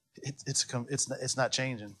 It's not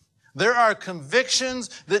changing. There are convictions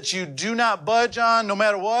that you do not budge on no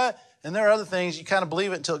matter what, and there are other things you kind of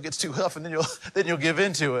believe it until it gets too tough, and then you'll give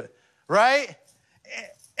into it, right?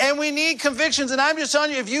 And we need convictions. And I'm just telling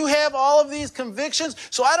you, if you have all of these convictions,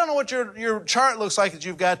 so I don't know what your chart looks like that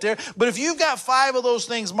you've got there, but if you've got 5 of those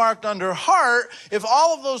things marked under heart, if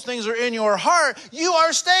all of those things are in your heart, you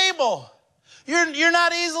are stable. You're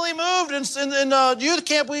not easily moved. In youth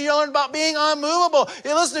camp, we learned about being unmovable.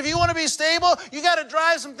 Hey, listen, if you want to be stable, you got to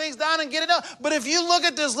drive some things down and get it done. But if you look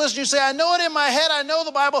at this list and you say, I know it in my head, I know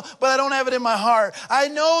the Bible, but I don't have it in my heart. I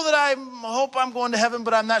know that I hope I'm going to heaven,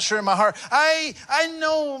 but I'm not sure in my heart. I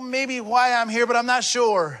know maybe why I'm here, but I'm not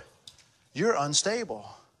sure. You're unstable.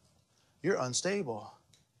 You're unstable.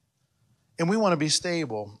 and we want to be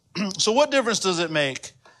stable. So what difference does it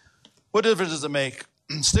make? What difference does it make?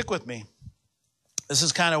 Stick with me. This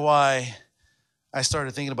is kind of why I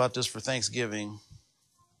started thinking about this for Thanksgiving.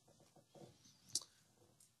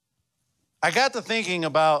 I got to thinking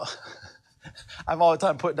about, I'm all the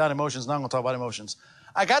time putting down emotions. Now I'm going to talk about emotions.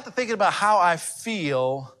 I got to thinking about how I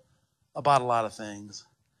feel about a lot of things.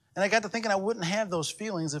 And I got to thinking I wouldn't have those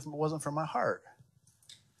feelings if it wasn't for my heart.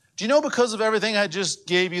 Do you know, because of everything I just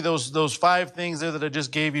gave you, those 5 things there that I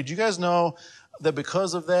just gave you, do you guys know that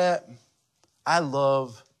because of that, I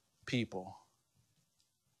love people?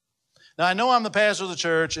 Now, I know I'm the pastor of the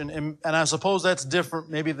church, and I suppose that's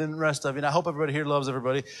different maybe than the rest of you, and I hope everybody here loves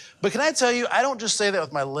everybody. But can I tell you, I don't just say that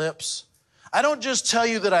with my lips. I don't just tell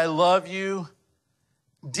you that I love you.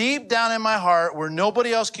 Deep down in my heart, where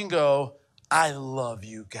nobody else can go, I love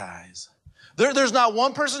you guys. There's not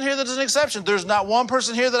one person here that is an exception. There's not one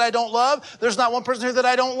person here that I don't love. There's not one person here that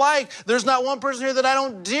I don't like. There's not one person here that I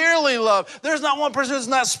don't dearly love. There's not one person that's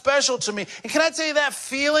not special to me. And can I tell you, that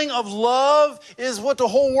feeling of love is what the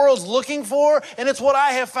whole world's looking for, and it's what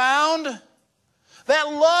I have found. That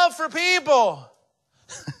love for people.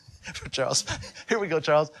 For Charles. Here we go,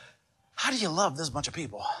 Charles. How do you love this bunch of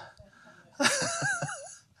people?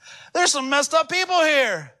 There's some messed up people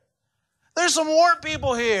here. There's some warped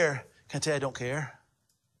people here. Can I tell you I don't care?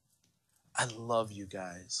 I love you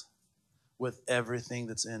guys with everything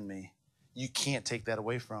that's in me. You can't take that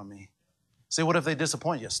away from me. Say, what if they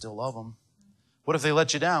disappoint you? Still love them. What if they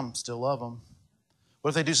let you down? Still love them. What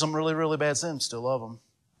if they do some really, really bad sin? Still love them.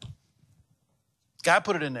 God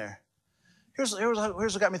put it in there. Here's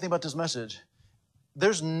what got me thinking about this message.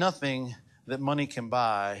 There's nothing that money can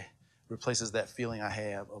buy replaces that feeling I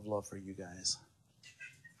have of love for you guys.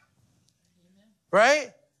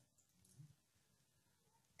 Right?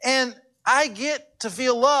 And I get to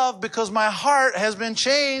feel love because my heart has been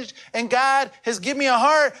changed, and God has given me a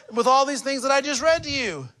heart with all these things that I just read to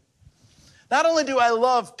you. Not only do I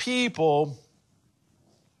love people,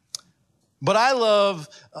 but I love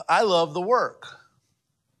the work.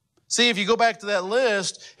 See, if you go back to that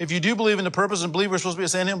list, if you do believe in the purpose and believe we're supposed to be a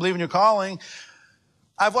Sandhill, believe in your calling,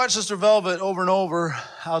 I've watched Sister Velvet over and over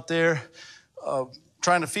out there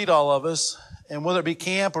trying to feed all of us, and whether it be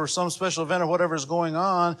camp or some special event or whatever is going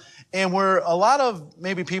on, and where a lot of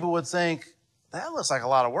maybe people would think, that looks like a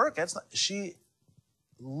lot of work. She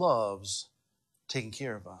loves taking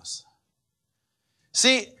care of us.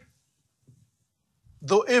 See,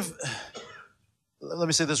 let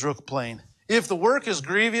me say this real plain. If the work is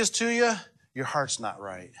grievous to you, your heart's not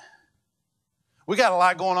right. We got a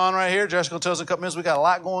lot going on right here. Jessica will tell us in a couple minutes. We got a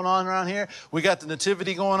lot going on around here. We got the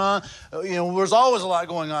nativity going on. There's always a lot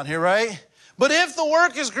going on here, right? But if the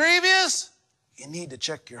work is grievous, you need to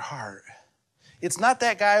check your heart. It's not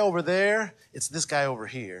that guy over there. It's this guy over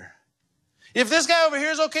here. If this guy over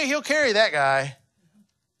here is okay, he'll carry that guy.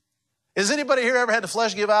 Has anybody here ever had the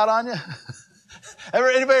flesh give out on you?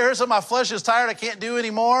 Anybody heard something, my flesh is tired, I can't do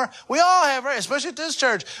anymore? We all have, right? Especially at this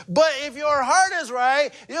church. But if your heart is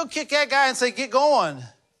right, you'll kick that guy and say, get going.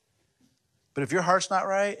 But if your heart's not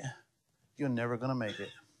right, you're never going to make it.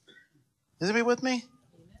 Is anybody with me?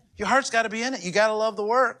 Your heart's got to be in it. You got to love the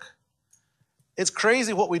work. It's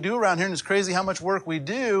crazy what we do around here, and it's crazy how much work we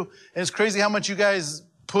do, and it's crazy how much you guys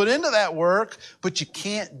put into that work, but you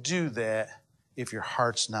can't do that if your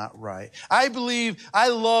heart's not right. I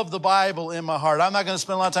love the Bible in my heart. I'm not going to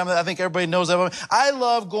spend a lot of time on that. I think everybody knows that. I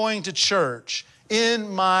love going to church in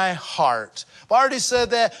my heart. I've already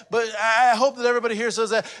said that, but I hope that everybody here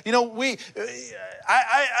says that. I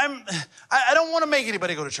don't want to make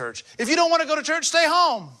anybody go to church. If you don't want to go to church, stay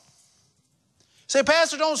home. Say,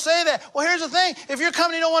 Pastor, don't say that. Well, here's the thing. If you're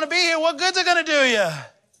coming and you don't want to be here, what good's it going to do you?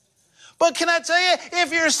 But can I tell you,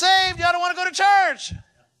 if you're saved, you ought to want to go to church.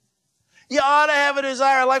 You ought to have a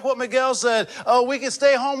desire, like what Miguel said. Oh, we could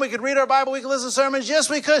stay home, we could read our Bible, we could listen to sermons. Yes,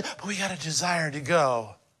 we could, but we got a desire to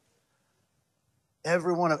go.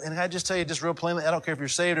 Every one of, and I just tell you just real plainly, I don't care if you're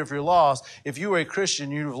saved or if you're lost. If you are a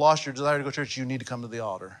Christian, you've lost your desire to go to church, you need to come to the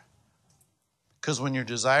altar. Because when your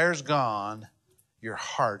desire's gone, your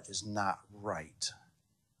heart is not right.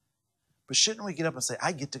 But shouldn't we get up and say,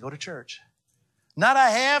 I get to go to church? Not I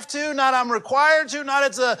have to, not I'm required to, not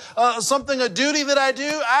it's a duty that I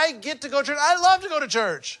do. I get to go to church. I love to go to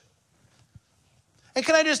church. And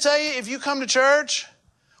can I just tell you, if you come to church,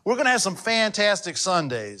 we're going to have some fantastic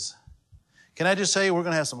Sundays. Can I just tell you, we're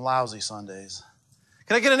going to have some lousy Sundays.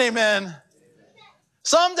 Can I get an amen?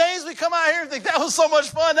 Some days we come out here and think, that was so much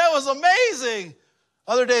fun. That was amazing.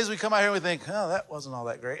 Other days we come out here and we think, oh, that wasn't all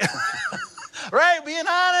that great. Right? Being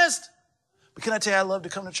honest. But can I tell you, I love to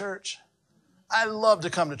come to church. I love to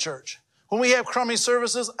come to church. When we have crummy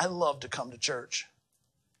services, I love to come to church.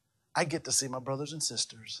 I get to see my brothers and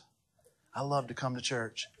sisters. I love to come to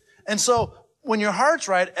church. And so when your heart's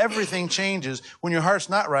right, everything changes. When your heart's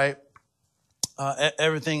not right,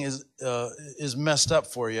 everything is messed up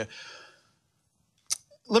for you.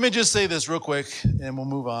 Let me just say this real quick, and we'll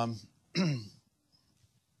move on.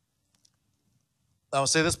 I'll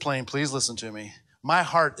say this plain. Please listen to me. My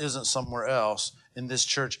heart isn't somewhere else, and this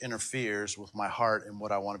church interferes with my heart and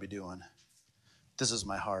what I want to be doing. This is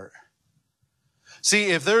my heart.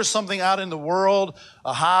 See, if there's something out in the world,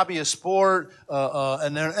 a hobby, a sport,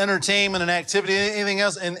 an entertainment, an activity, anything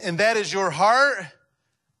else, and that is your heart,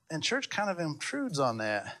 and church kind of intrudes on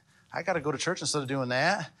that. I got to go to church instead of doing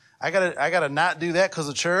that. I got to not do that because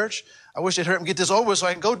of church. I wish they'd hurry up and get this over with so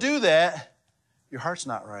I can go do that. Your heart's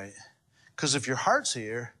not right. Because if your heart's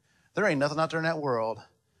here, there ain't nothing out there in that world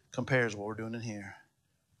compares to what we're doing in here.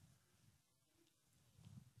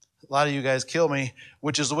 A lot of you guys kill me,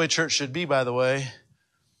 which is the way church should be, by the way.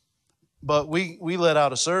 But we let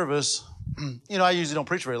out a service. You know, I usually don't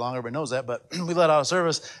preach very long. Everybody knows that. But we let out a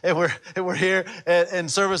service, and we're here, and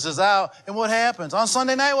service is out. And what happens? On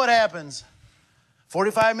Sunday night, what happens?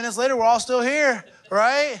 45 minutes later, we're all still here,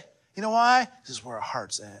 right? You know why? This is where our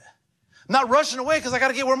heart's at. I'm not rushing away because I got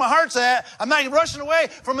to get where my heart's at. I'm not rushing away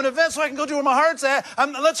from an event so I can go to where my heart's at.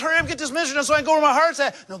 Let's hurry up and get this mission done so I can go where my heart's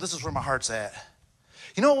at. No, this is where my heart's at.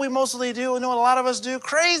 You know what we mostly do? You know what a lot of us do?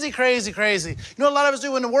 Crazy, crazy, crazy. You know what a lot of us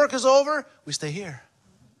do when the work is over? We stay here.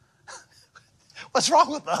 What's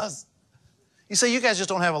wrong with us? You say, you guys just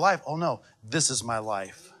don't have a life. Oh, no. This is my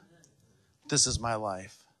life. This is my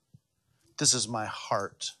life. This is my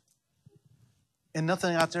heart. And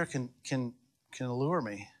nothing out there can allure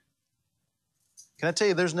me. Can I tell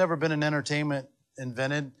you, there's never been an entertainment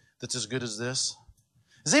invented that's as good as this?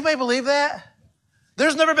 Does anybody believe that?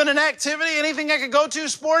 There's never been an activity, anything I could go to,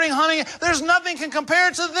 sporting, hunting. There's nothing can compare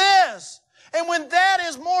to this. And when that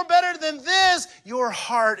is more better than this, your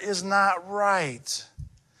heart is not right.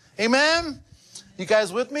 Amen? You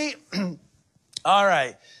guys with me? All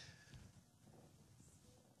right.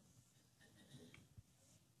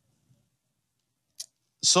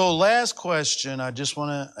 So last question, I just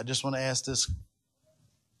want to ask this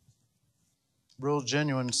real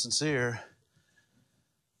genuine, sincere.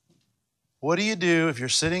 What do you do if you're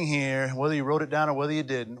sitting here, whether you wrote it down or whether you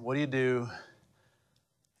didn't, what do you do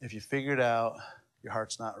if you figured out your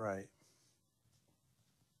heart's not right?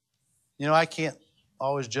 You know, I can't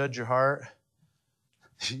always judge your heart.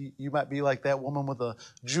 You might be like that woman with a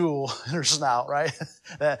jewel in her snout, right?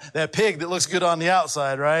 that pig that looks good on the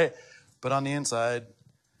outside, right? But on the inside,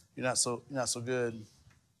 you're not so good.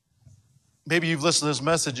 Maybe you've listened to this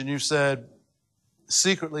message and you've said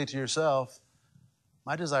secretly to yourself,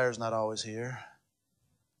 my desire is not always here.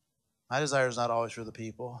 My desire is not always for the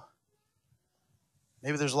people.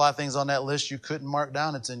 Maybe there's a lot of things on that list you couldn't mark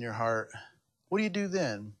down. It's in your heart. What do you do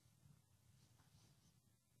then?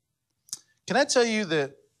 Can I tell you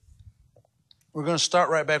that we're going to start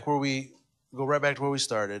right back where we go right back to where we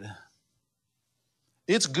started.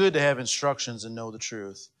 It's good to have instructions and know the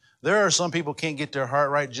truth. There are some people can't get their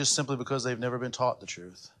heart right just simply because they've never been taught the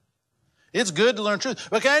truth. It's good to learn truth.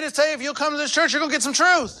 But can I just tell you, if you'll come to this church, you're going to get some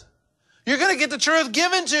truth. You're going to get the truth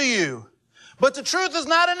given to you. But the truth is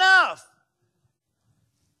not enough.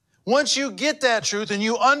 Once you get that truth and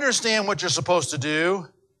you understand what you're supposed to do,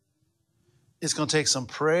 it's going to take some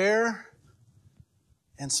prayer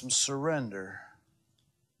and some surrender.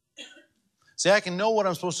 See, I can know what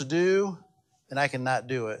I'm supposed to do, and I can not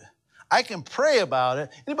do it. I can pray about it.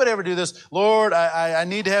 Anybody ever do this? Lord, I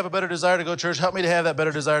need to have a better desire to go to church. Help me to have that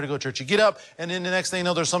better desire to go to church. You get up, and then the next thing you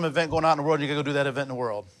know, there's some event going on in the world, and you got to go do that event in the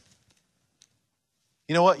world.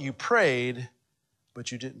 You know what? You prayed,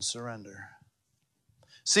 but you didn't surrender.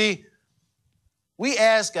 See, we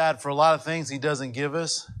ask God for a lot of things He doesn't give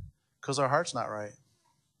us because our heart's not right.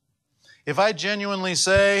 If I genuinely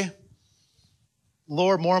say,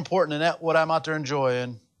 Lord, more important than that, what I'm out there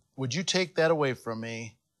enjoying, would you take that away from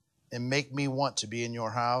me and make me want to be in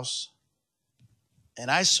your house?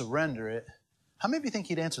 And I surrender it. How many of you think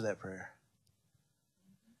He'd answer that prayer?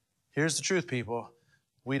 Here's the truth, people.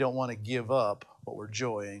 We don't want to give up what we're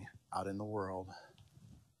enjoying out in the world.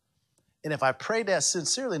 And if I prayed that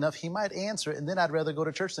sincerely enough, He might answer it, and then I'd rather go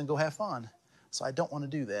to church than go have fun. So I don't want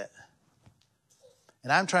to do that.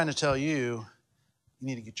 And I'm trying to tell you, you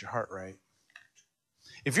need to get your heart right.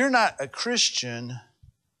 If you're not a Christian,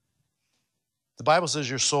 the Bible says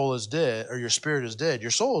your soul is dead, or your spirit is dead. Your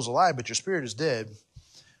soul is alive, but your spirit is dead.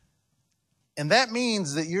 And that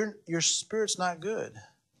means that your spirit's not good.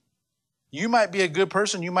 You might be a good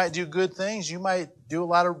person. You might do good things. You might do a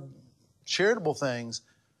lot of charitable things.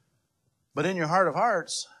 But in your heart of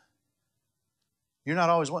hearts, you're not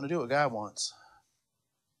always wanting to do what God wants.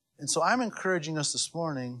 And so I'm encouraging us this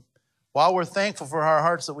morning, while we're thankful for our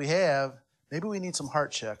hearts that we have, maybe we need some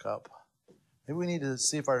heart checkup. Maybe we need to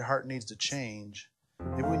see if our heart needs to change.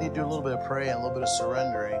 Maybe we need to do a little bit of praying, a little bit of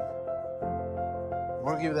surrendering.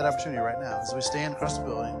 We're going to give you that opportunity right now as we stand across the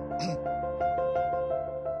building.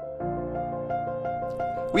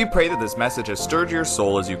 We pray that this message has stirred your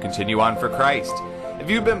soul as you continue on for Christ. If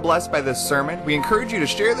you've been blessed by this sermon, we encourage you to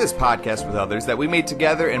share this podcast with others that we may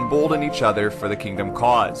together embolden each other for the kingdom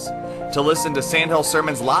cause. To listen to Sandhill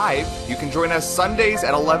Sermons live, you can join us Sundays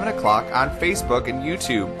at 11 o'clock on Facebook and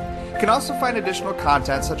YouTube. You can also find additional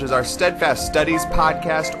content such as our Steadfast Studies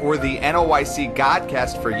podcast or the NOYC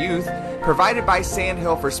Godcast for Youth, provided by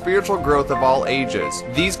Sandhill for spiritual growth of all ages.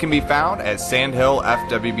 These can be found at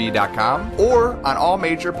sandhillfwb.com or on all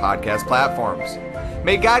major podcast platforms.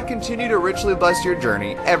 May God continue to richly bless your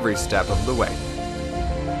journey every step of the way.